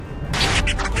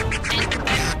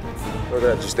Lord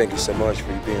God, just thank you so much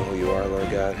for you being who you are, Lord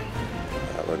God.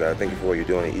 Lord God, thank you for what you're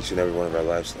doing in each and every one of our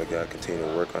lives. Lord God, continue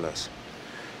to work on us.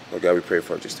 Lord God, we pray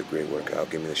for just a great workout.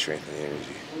 Give me the strength and the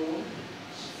energy.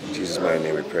 In Jesus' mighty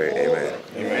name we pray, amen.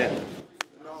 Amen.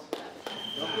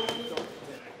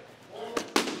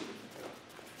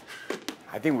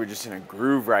 I think we're just in a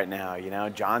groove right now, you know.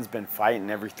 John's been fighting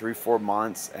every 3-4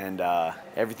 months, and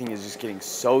everything is just getting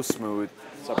so smooth.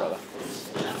 What's up, brother?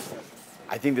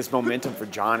 I think this momentum for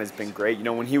John has been great. You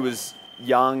know, when he was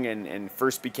young and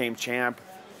first became champ,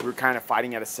 we were kind of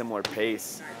fighting at a similar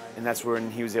pace, and that's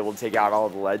when he was able to take out all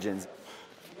of the legends.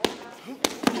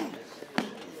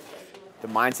 The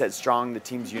mindset's strong, the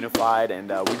team's unified, and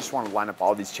we just want to line up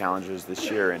all these challengers this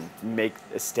year and make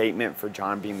a statement for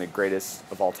John being the greatest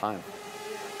of all time.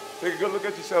 Take a good look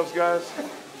at yourselves, guys.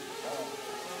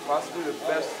 Possibly the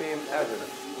best team ever.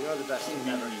 We are the best team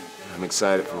ever. I'm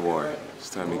excited for war.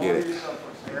 It's time to get it.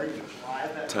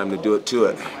 Time to do it to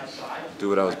it. Do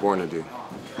what I was born to do.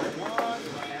 1,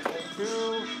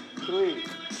 2, 3.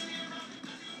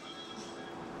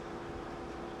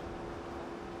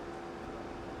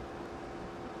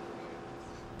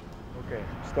 Okay,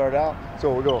 start out.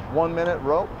 So we'll go 1 minute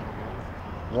rope,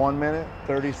 1 minute,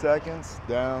 30 seconds,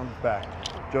 down, back.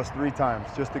 Just 3 times,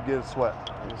 just to get a sweat.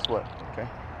 Get a sweat, okay?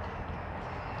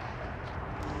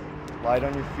 Light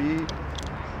on your feet.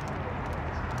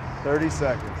 30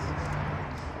 seconds.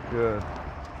 Good.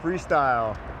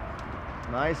 Freestyle.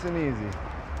 Nice and easy.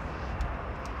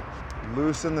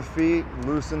 Loosen the feet,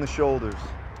 loosen the shoulders.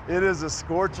 It is a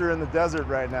scorcher in the desert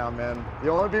right now, man. The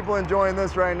only people enjoying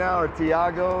this right now are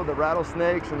Tiago, the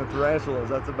rattlesnakes, and the tarantulas.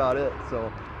 That's about it.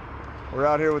 So we're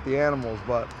out here with the animals,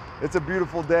 but it's a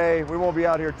beautiful day. We won't be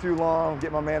out here too long.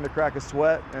 Get my man to crack a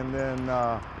sweat, and then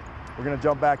we're gonna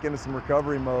jump back into some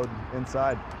recovery mode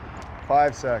inside.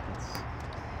 5 seconds.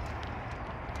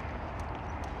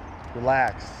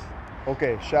 Relax.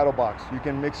 Okay, shadow box. You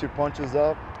can mix your punches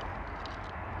up,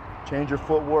 change your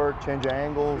footwork, change your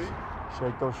angles,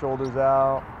 shake those shoulders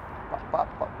out. Pop,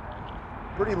 pop, pop.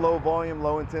 Pretty low volume,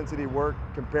 low intensity work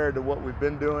compared to what we've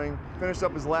been doing. Finished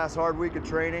up his last hard week of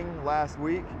training last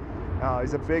week.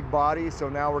 He's a big body, so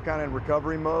now we're kind of in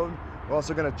recovery mode. We're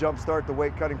also gonna jump start the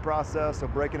weight cutting process, so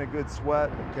breaking a good sweat.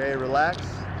 Okay, relax,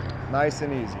 nice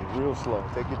and easy, real slow,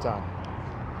 take your time.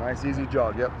 Nice, easy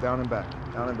jog, yep, down and back,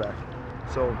 down and back.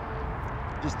 So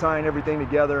just tying everything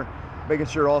together, making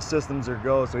sure all systems are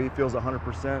go so he feels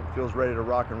 100%, feels ready to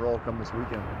rock and roll come this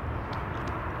weekend.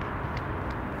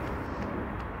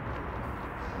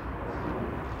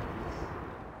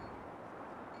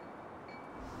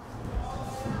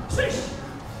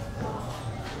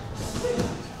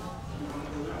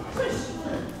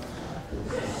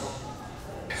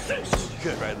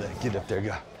 Good, right leg, get up there,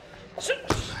 go.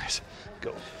 Nice,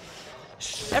 go.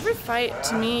 Every fight,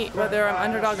 to me, whether I'm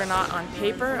underdog or not on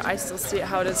paper, I still see it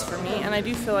how it is for me, and I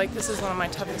do feel like this is one of my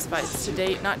toughest fights to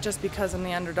date, not just because I'm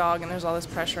the underdog and there's all this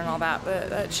pressure and all that,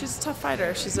 but she's a tough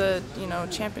fighter. She's a,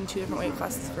 champion 2 different weight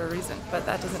classes for a reason, but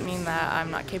that doesn't mean that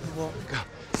I'm not capable. Go,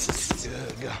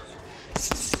 good, go.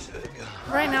 Good,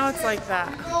 go. Right now it's like that.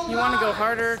 You want to go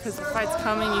harder because the fight's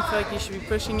coming, you feel like you should be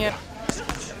pushing it,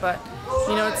 but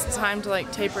it's time to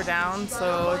taper down,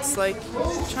 so it's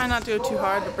try not to go too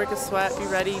hard, but break a sweat, be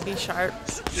ready, be sharp.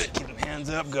 Good, keep them hands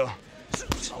up, go.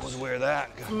 Always wear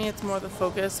that. Go. For me, it's more the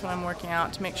focus when I'm working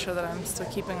out to make sure that I'm still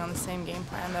keeping on the same game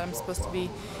plan that I'm supposed to be,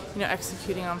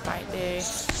 executing on fight day.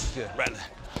 Good, right,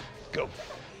 go.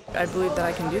 I believe that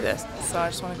I can do this, so I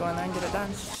just want to go in there and get it done.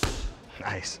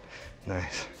 Nice,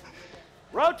 nice.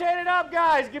 Rotate it up,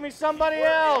 guys. Give me somebody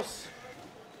else.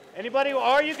 Anybody,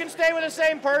 or you can stay with the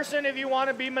same person if you want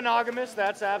to be monogamous.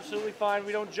 That's absolutely fine.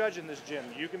 We don't judge in this gym.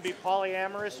 You can be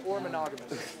polyamorous or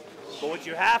monogamous. But what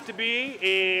you have to be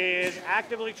is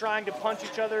actively trying to punch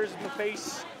each other in the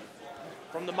face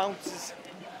from the mountains.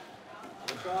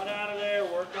 Work on out of there,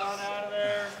 work on out of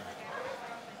there.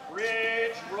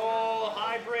 Bridge, roll,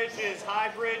 high bridges, high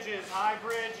bridges, high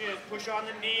bridges. Push on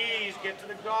the knees, get to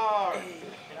the guard.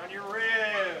 Get on your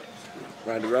ribs.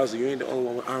 Ronda Rousey, you ain't the only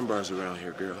one with arm bars around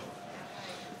here, girl.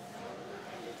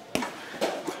 You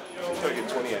gotta get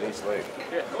 20 on each leg.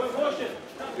 Yeah.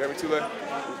 You have me 2 legs?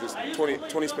 Just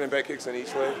 20 spinning back kicks on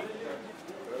each leg.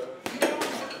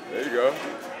 There you go.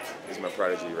 This is my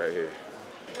prodigy right here.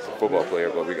 He's a football player,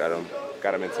 but we got him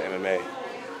into MMA,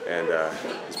 and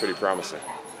it's pretty promising.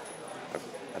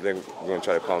 I think we're gonna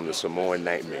try to call him the Samoan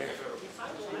Nightmare.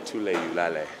 Tule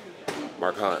Ulale.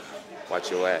 Mark Hunt, watch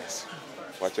your ass.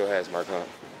 Watch your ass, Mark Hunt.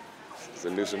 It's a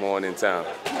new Samoan in town,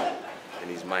 and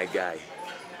he's my guy.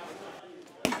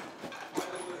 I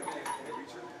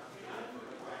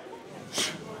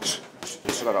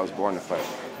feel like I was born to fight.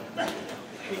 I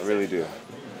really do.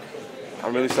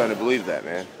 I'm really starting to believe that,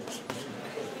 man.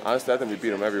 Honestly, I think we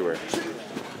beat him everywhere.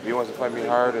 If he wants to fight me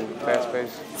hard and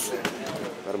fast-paced,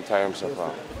 let him tire himself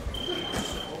out.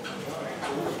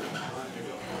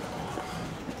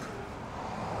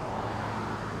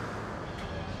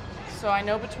 So I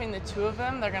know between the two of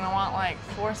them, they're gonna want like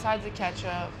 4 sides of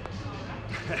ketchup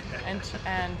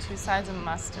and 2 sides of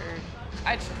mustard.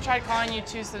 I tried calling you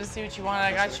too, so to see what you wanted.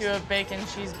 I got you a bacon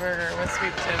cheeseburger with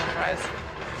sweet potato fries.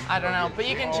 I don't know, but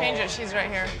you can change it. She's right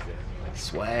here.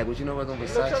 Swag, what you know about them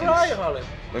Versace?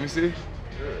 Let me see.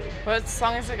 What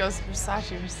song is it? Goes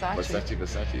Versace, Versace. Versace,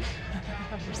 Versace.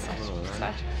 Versace,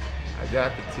 Versace. I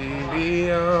got the TV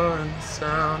on, the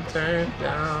sound turned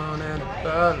down, and a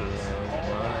bottle of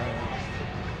wine.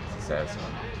 It's a sad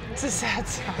song. It's a sad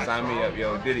song. Sign me up,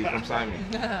 yo. Diddy, come sign me.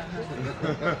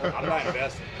 I'm not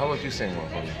investing. How about you sing one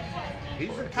for me?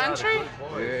 Country?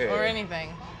 Yeah. Or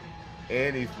anything.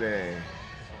 Anything.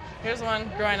 Here's one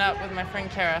growing up with my friend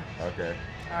Kara. Okay.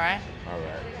 All right? All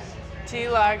right.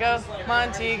 T-Largo,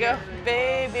 Montego,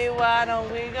 baby, why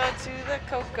don't we go to the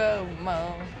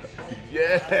Kokomo?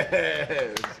 Yes.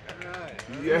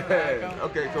 Yes.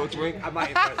 Okay, Coach Wink. I might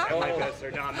invest,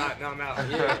 sir. No, I'm not. No, I'm out.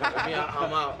 Yeah,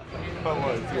 I'm out. Come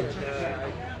on, dude.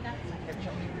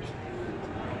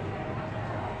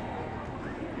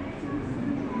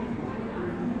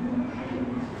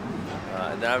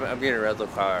 And then I'm getting a rental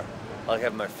car. I like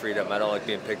having my freedom. I don't like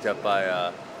being picked up by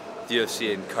the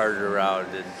UFC and carted around.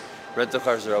 And rental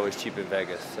cars are always cheap in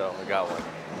Vegas, so I got one.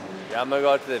 Yeah, I'm gonna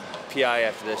go out to the PI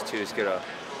after this too. Just get a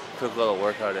quick little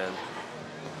workout in.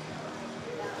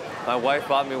 My wife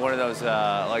bought me one of those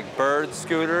like bird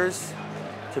scooters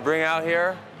to bring out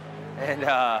here, and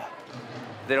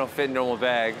they don't fit in normal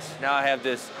bags. Now I have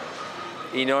this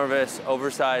enormous,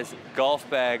 oversized golf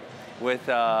bag with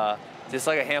just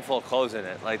like a handful of clothes in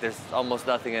it. Like there's almost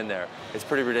nothing in there. It's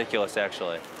pretty ridiculous,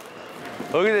 actually.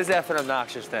 Look at this effing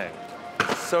obnoxious thing.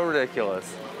 It's so ridiculous.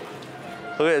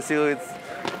 Look at it, see, look,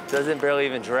 it doesn't barely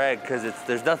even drag because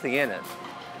there's nothing in it.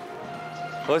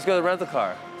 Well, let's go to the rental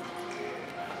car.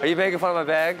 Are you making fun of my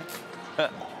bag?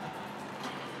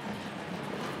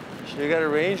 Should've got a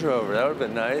Range Rover, that would've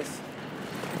been nice.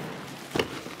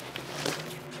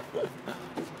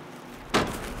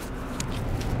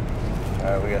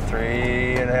 All right, we got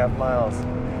 3.5 miles.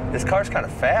 This car's kind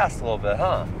of fast a little bit,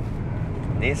 huh?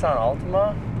 Nissan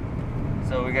Altima?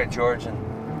 So we got George, and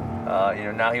you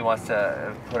know, now he wants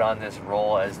to put on this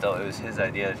role as though it was his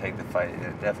idea to take the fight.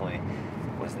 It definitely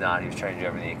was not. He was trying to do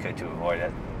everything he could to avoid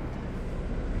it.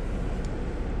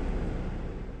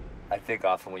 I think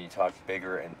often when you talk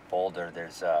bigger and bolder,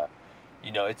 there's,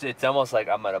 you know, it's almost like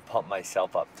I'm gonna pump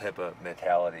myself up type of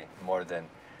mentality more than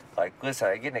like, listen,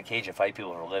 I get in a cage and fight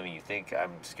people for a living. You think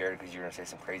I'm scared because you're gonna say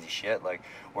some crazy shit? Like,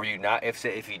 were you not? If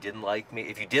you didn't like me,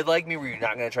 if you did like me, were you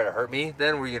not gonna try to hurt me?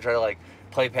 Then were you gonna try to like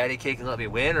play patty cake and let me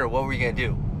win, or what were you gonna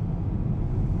do?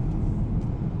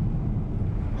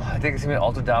 I think it's gonna be an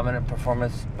ultra dominant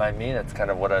performance by me. That's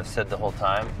kind of what I've said the whole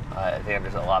time. I think I'm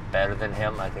just a lot better than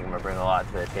him. I think I'm gonna bring a lot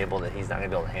to the table that he's not gonna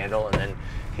be able to handle, and then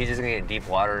he's just gonna get deep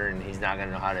water and he's not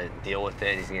gonna know how to deal with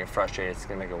it. He's gonna get frustrated. It's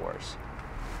gonna make it worse.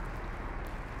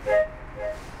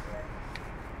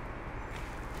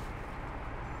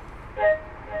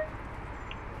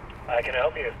 I can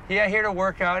help you. Yeah, here to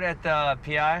work out at the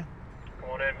PI. Come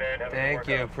on in, man. Have a good Thank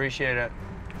you, workout. appreciate it.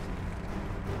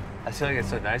 I feel like it's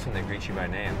so nice when they greet you by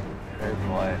name. Very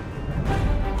polite.